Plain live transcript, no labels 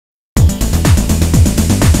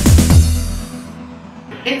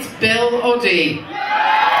It's Bill Oddie.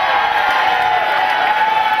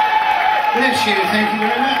 Bless you, thank you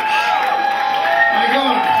very much. My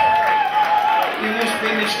God, you must be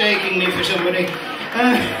mistaking me for somebody.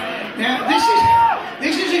 Now,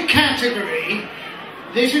 this is a category.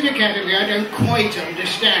 This is a category I don't quite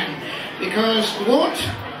understand, because what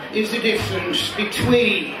is the difference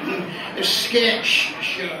between a sketch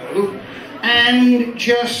show and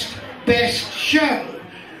just best show?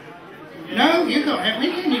 No, you can't have me,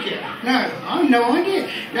 can you, kid? No, I've no idea.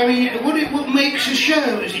 I mean, what makes a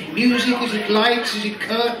show? Is it music? Is it lights? Is it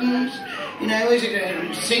curtains? You know, is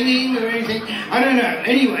it singing or anything? I don't know.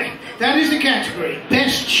 Anyway, that is the category,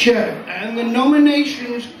 best show. And the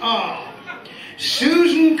nominations are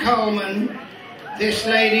Susan Coleman. This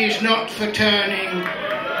lady is not for turning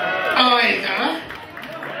either.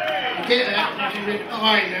 You get that?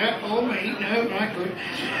 Either. Or me. No, right, good.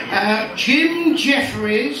 Jim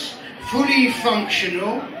Jeffries. Fully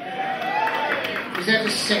functional. Is that a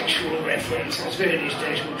sexual reference? That's very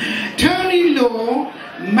distasteful. Tony Law,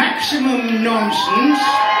 maximum nonsense.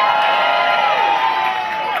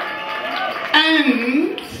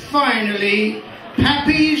 And finally,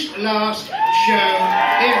 Pappy's last show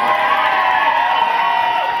ever.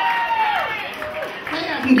 They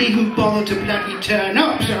haven't even bothered to bloody turn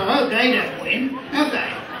up, so I hope they don't win, have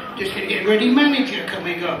they? Just gonna get a ready manager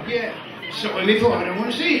coming up, yeah. Saw him before, I don't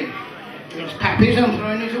want to see him. It's Pappy's, I'm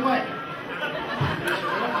throwing it away.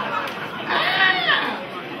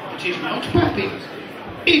 Ah, it is not Pappy's.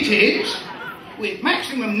 It is, with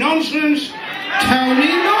maximum nonsense, Tony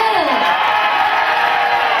Law.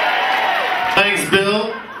 Thanks,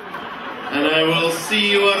 Bill. And I will see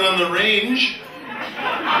you out on the range.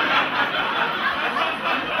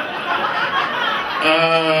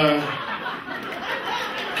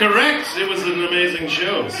 Correct, it was an amazing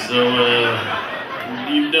show, so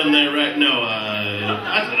you've done that right. No,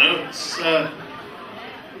 I don't know, it's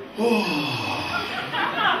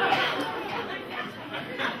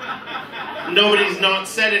nobody's not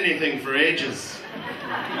said anything for ages.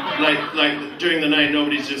 Like during the night,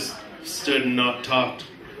 nobody's just stood and not talked.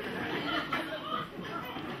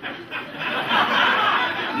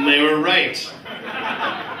 And they were right.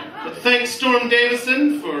 But thanks, Storm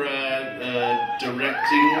Davison, for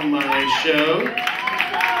directing my show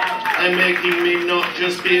and making me not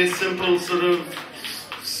just be a simple sort of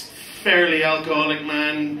fairly alcoholic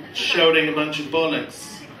man shouting a bunch of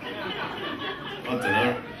bollocks. I don't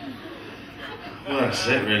know. Well, that's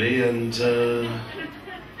it really, and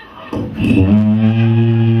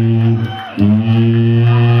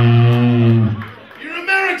you're a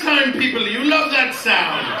maritime people, you love that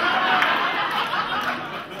sound.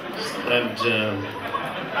 And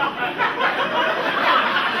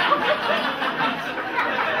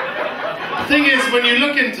the thing is, when you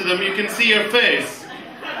look into them, you can see your face.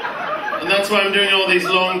 And that's why I'm doing all these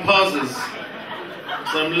long pauses.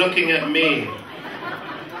 So I'm looking at me.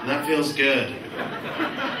 And that feels good.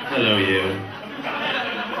 Hello, you.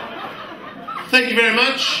 Thank you very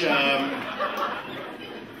much.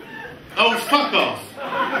 Oh, fuck off.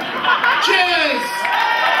 Cheers!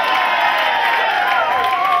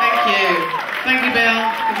 Thank you, Bill.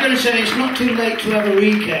 I'm going to say it's not too late to have a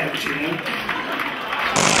recount, you know.